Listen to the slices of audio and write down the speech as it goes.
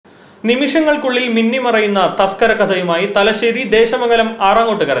നിമിഷങ്ങൾക്കുള്ളിൽ മിന്നിമറയുന്ന തസ്കര കഥയുമായി തലശ്ശേരി ദേശമംഗലം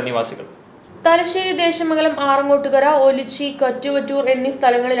ആറങ്ങോട്ടുകര നിവാസികൾ. തലശ്ശേരി ദേശമംഗലം ആറങ്ങോട്ടുകര, ഒലിച്ചി, കറ്റുവറ്റൂർ എന്നീ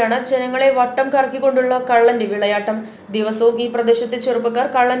സ്ഥലങ്ങളിലാണ് ജനങ്ങളെ വട്ടം കറക്കിക്കൊണ്ടുള്ള കള്ളന്റെ വിളയാട്ടം. ദിവസവും ഈ പ്രദേശത്തെ ചെറുപ്പക്കാർ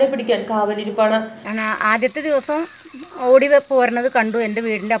കള്ളനെ പിടിക്കാൻ കാവലിരിപ്പാണ്. ആദ്യത്തെ ദിവസം ഓടി പോരുന്നത് കണ്ടു. എൻ്റെ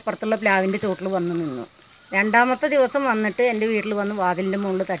വീടിൻ്റെ അപ്പുറത്തുള്ള പ്ലാവിൻ്റെ ചോട്ടിൽ വന്ന് നിന്നു. രണ്ടാമത്തെ ദിവസം വന്നിട്ട് എൻ്റെ വീട്ടിൽ വന്ന് വാതിലിൻ്റെ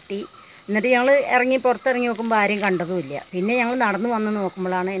മുകളിൽ തട്ടി. എന്നിട്ട് ഞങ്ങൾ പുറത്തിറങ്ങി നോക്കുമ്പോൾ ആരെയും കണ്ടതുമില്ല. പിന്നെ ഞങ്ങൾ നടന്നു വന്ന്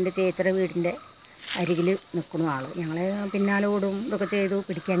നോക്കുമ്പോഴാണ് എൻ്റെ ചേച്ചിയുടെ വീടിൻ്റെ അരികിൽ നിൽക്കുന്ന ആൾ. ഞങ്ങളെ പിന്നാലെ ഓടും ഇതൊക്കെ ചെയ്തു,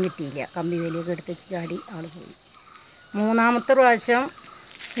 പിടിക്കാൻ കിട്ടിയില്ല. കമ്പി വേലിയൊക്കെ എടുത്ത് ചാടി ആൾ പോയി. മൂന്നാമത്തെ പ്രാവശ്യം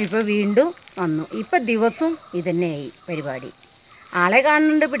ഇപ്പോൾ വീണ്ടും വന്നു. ഇപ്പം ദിവസവും ഇതന്നെയായി പരിപാടി. ആളെ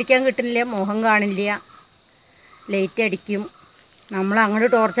കാണുന്നുണ്ട്, പിടിക്കാൻ കിട്ടില്ല, മുഖം കാണില്ല, ലൈറ്റ് അടിക്കും. നമ്മൾ അങ്ങോട്ട്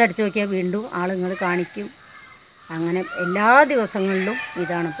ടോർച്ച് അടിച്ച് നോക്കിയാൽ വീണ്ടും ആൾ ഇങ്ങോട്ട് കാണിക്കും. അങ്ങനെ എല്ലാ ദിവസങ്ങളിലും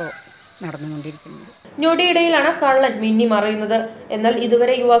ഇതാണിപ്പോൾ നടന്നുകൊണ്ടിരിക്കുന്നത്. ഞൊടിയിടയിലാണ് കള്ളൻ മിന്നി മറയുന്നത്. എന്നാൽ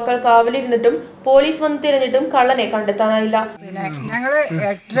ഇതുവരെ യുവാക്കൾ കാവലിരുന്നിട്ടും പോലീസ് വന്ന് തിരഞ്ഞിട്ടും കള്ളനെ കണ്ടെത്താനായില്ല. പിന്നെ ഞങ്ങൾ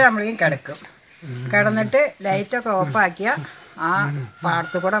 8:30 ആകുമ്പോഴേക്കും കിടക്കും. കിടന്നിട്ട് ലൈറ്റൊക്കെ ഓഫാക്കിയ ആ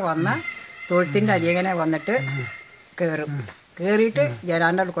പാടത്തു കൂടെ വന്ന് തൊഴുത്തിൻ്റെ അരിയങ്ങനെ വന്നിട്ട് കയറും. കയറിയിട്ട്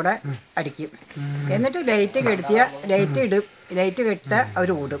ജനാൻ്റെ കൂടെ അടിക്കും. എന്നിട്ട് ലൈറ്റ് കെടുത്തിയാൽ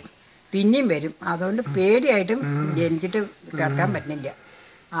അവർ ഓടും. പിന്നെയും വരും. അതുകൊണ്ട് പേടിയായിട്ടും ജനിച്ചിട്ട് കിടക്കാൻ പറ്റുന്നില്ല.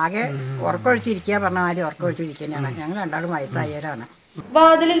 ആകെ ഉറക്കൊഴിച്ചിരിക്കുക പറഞ്ഞാൽ ആരും ഉറക്കൊഴിച്ചിരിക്കുന്നതാണ്. ഞങ്ങൾ രണ്ടാളും വയസ്സായവരാണ്.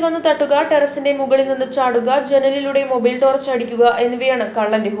 വാതിലിൽ വന്ന് തട്ടുക, ടെറസിന്റെ മുകളിൽ നിന്ന് ചാടുക, ജനലിലൂടെ മൊബൈൽ ടോർച്ച് അടിക്കുക എന്നിവയാണ്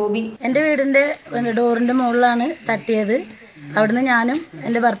കള്ളന്റെ ഹോബി. എൻ്റെ വീടിൻ്റെ ഡോറിൻ്റെ മുകളിലാണ് തട്ടിയത്. അവിടുന്ന് ഞാനും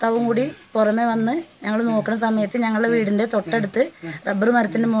എൻ്റെ ഭർത്താവും കൂടി പുറമെ വന്ന് ഞങ്ങൾ നോക്കുന്ന സമയത്ത് ഞങ്ങളുടെ വീടിൻ്റെ തൊട്ടടുത്ത് റബ്ബർ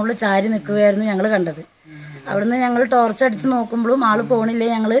മരത്തിൻ്റെ മുകളിൽ ചാരി നിൽക്കുകയായിരുന്നു ഞങ്ങൾ കണ്ടത്. അവിടുന്ന് ഞങ്ങൾ ടോർച്ച് അടിച്ച് നോക്കുമ്പോഴും ആൾ പോണില്ലേ.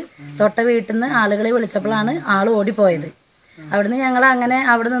 ഞങ്ങൾ തൊട്ട വീട്ടിൽ നിന്ന് ആളുകളെ വിളിച്ചപ്പോഴാണ് ആൾ ഓടിപ്പോയത്. അവിടുന്ന് ഞങ്ങൾ അങ്ങനെ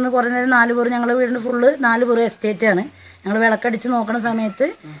അവിടെ നിന്ന് കുറേ നേരം 4 പുറം, ഞങ്ങളുടെ വീടിൻ്റെ ഫുള്ള് 4 പുറം എസ്റ്റേറ്റാണ്. ഞങ്ങൾ വിളക്കടിച്ച് നോക്കുന്ന സമയത്ത്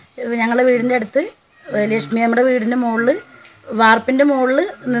ഞങ്ങളുടെ വീടിൻ്റെ അടുത്ത് ലക്ഷ്മിയമ്മയുടെ വീടിൻ്റെ മുകളിൽ വാർപ്പിൻ്റെ മുകളിൽ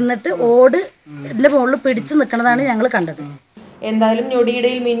നിന്നിട്ട് ഓടിൻ്റെ മുകളിൽ പിടിച്ച് നിൽക്കുന്നതാണ് ഞങ്ങൾ കണ്ടത്. എന്തായാലും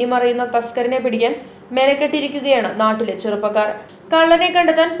ഞൊടിയിടയിൽ മിന്നിമറയുന്ന തസ്കരനെ പിടിക്കാൻ മെനക്കെട്ടിരിക്കുകയാണ് നാട്ടിലെ ചെറുപ്പക്കാർ. കള്ളനെ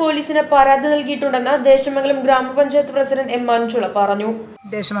കണ്ടെത്താൻ പോലീസിന് പരാതി നൽകിയിട്ടുണ്ടെന്ന് ദേശമംഗലം ഗ്രാമപഞ്ചായത്ത് പ്രസിഡന്റ് എം മഞ്ജുള പറഞ്ഞു.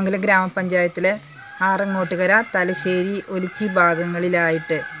 ദേശമംഗലം ഗ്രാമപഞ്ചായത്തിലെ ആറങ്ങോട്ടുകര, തലശ്ശേരി, ഒലിച്ചി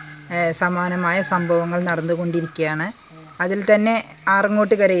ഭാഗങ്ങളിലായിട്ട് സമാനമായ സംഭവങ്ങൾ നടന്നുകൊണ്ടിരിക്കുകയാണ്. അതിൽ തന്നെ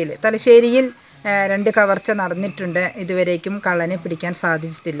ആറങ്ങോട്ടുകരയിൽ, തലശ്ശേരിയിൽ 2 കവർച്ച നടന്നിട്ടുണ്ട്. ഇതുവരേക്കും കള്ളനെ പിടിക്കാൻ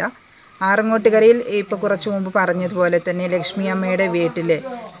സാധിച്ചിട്ടില്ല. ആറങ്ങോട്ടുകരയിൽ ഇപ്പോൾ കുറച്ച് മുമ്പ് പറഞ്ഞതുപോലെ തന്നെ ലക്ഷ്മി അമ്മയുടെ വീട്ടിൽ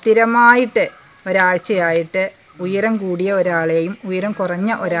സ്ഥിരമായിട്ട് ഒരാഴ്ചയായിട്ട് ഉയരം കൂടിയ ഒരാളെയും ഉയരം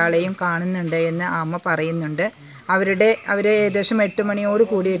കുറഞ്ഞ ഒരാളെയും കാണുന്നുണ്ട് എന്ന് അമ്മ പറയുന്നുണ്ട്. അവർ ഏകദേശം 8 മണിയോട്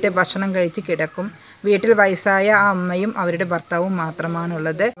കൂടിയിട്ട് ഭക്ഷണം കഴിച്ച് കിടക്കും. വീട്ടിൽ വയസ്സായ ആ അമ്മയും അവരുടെ ഭർത്താവും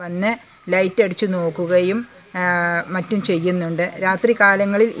മാത്രമാണുള്ളത്. വന്ന് ലൈറ്റ് അടിച്ചു നോക്കുകയും മറ്റും ചെയ്യുന്നുണ്ട്. രാത്രി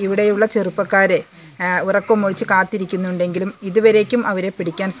കാലങ്ങളിൽ ഇവിടെയുള്ള ചെറുപ്പക്കാരെ ഉറക്കമൊഴിച്ച് കാത്തിരിക്കുന്നുണ്ടെങ്കിലും ഇതുവരേക്കും അവരെ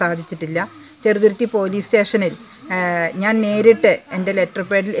പിടിക്കാൻ സാധിച്ചിട്ടില്ല. ചെറുതുരുത്തി പോലീസ് സ്റ്റേഷനിൽ ഞാൻ നേരിട്ട് എൻ്റെ ലെറ്റർ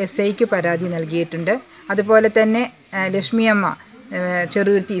പാഡിൽ SIക്ക് പരാതി നൽകിയിട്ടുണ്ട്. അതുപോലെ തന്നെ ലക്ഷ്മിയമ്മ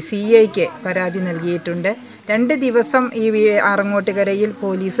ചെറുതുരുത്തി CIക്ക് പരാതി നൽകിയിട്ടുണ്ട്. 2 ദിവസം ഈ ആറങ്ങോട്ടുകരയിൽ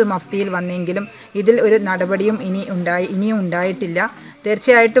പോലീസ് മഫ്തിയിൽ വന്നെങ്കിലും ഇതിൽ ഒരു നടപടിയും ഇനിയും ഉണ്ടായിട്ടില്ല.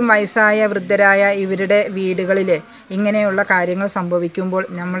 തീർച്ചയായിട്ടും വയസ്സായ വൃദ്ധരായ ഇവരുടെ വീടുകളിൽ ഇങ്ങനെയുള്ള കാര്യങ്ങൾ സംഭവിക്കുമ്പോൾ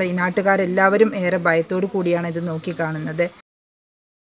നമ്മൾ ഈ നാട്ടുകാരെല്ലാവരും ഏറെ ഭയത്തോടു കൂടിയാണ് ഇത് നോക്കിക്കാണുന്നത്.